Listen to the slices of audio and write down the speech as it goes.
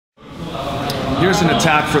here's an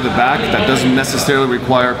attack for the back that doesn't necessarily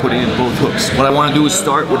require putting in both hooks. What I want to do is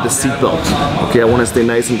start with the seatbelt. Okay, I want to stay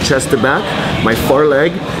nice and chest to back. My far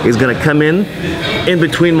leg is going to come in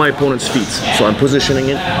between my opponent's feet. So I'm positioning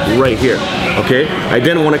it right here. Okay, I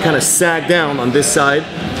then want to kind of sag down on this side,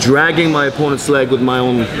 dragging my opponent's leg with my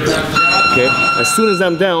own. Okay, as soon as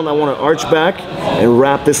I'm down, I want to arch back and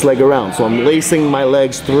wrap this leg around. So I'm lacing my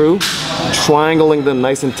legs through, triangling them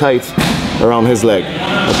nice and tight around his leg.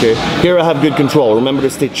 Okay, here I have good control. Remember to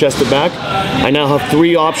stay chest to back. I now have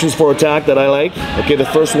 3 options for attack that I like. Okay, the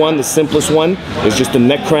first one, the simplest one, is just a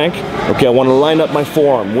neck crank. Okay, I want to line up my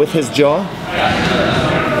forearm with his jaw,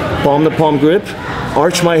 palm to palm grip,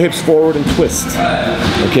 arch my hips forward and twist.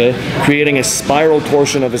 Okay, creating a spiral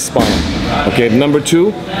torsion of his spine. Okay, number 2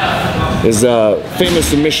 is a famous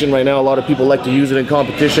submission right now. A lot of people like to use it in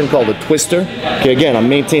competition, called a twister. Okay, again, I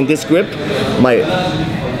maintain this grip. My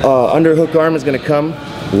underhook arm is going to come,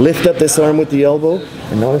 lift up this arm with the elbow,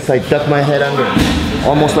 and notice I duck my head under,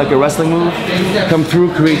 almost like a wrestling move. Come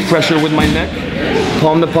through, create pressure with my neck,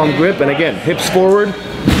 palm to palm grip, and again, hips forward,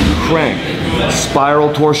 crank,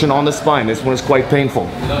 spiral torsion on the spine. This one is quite painful.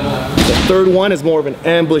 The third one is more of an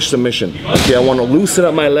ambush submission. Okay, I want to loosen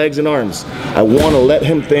up my legs and arms. I want to let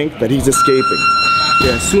him think that he's escaping.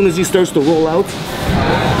 Okay, as soon as he starts to roll out,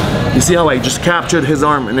 you see how I just captured his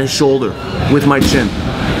arm and his shoulder with my chin.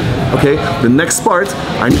 Okay, the next part,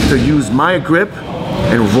 I need to use my grip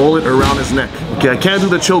and roll it around his neck. Okay, I can't do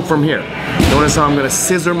the choke from here. Notice how I'm gonna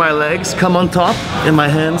scissor my legs, come on top in my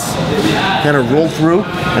hands, kind of roll through,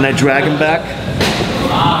 and I drag him back.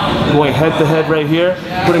 Going head to head right here,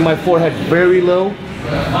 putting my forehead very low,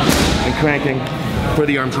 and cranking for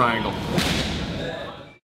the arm triangle.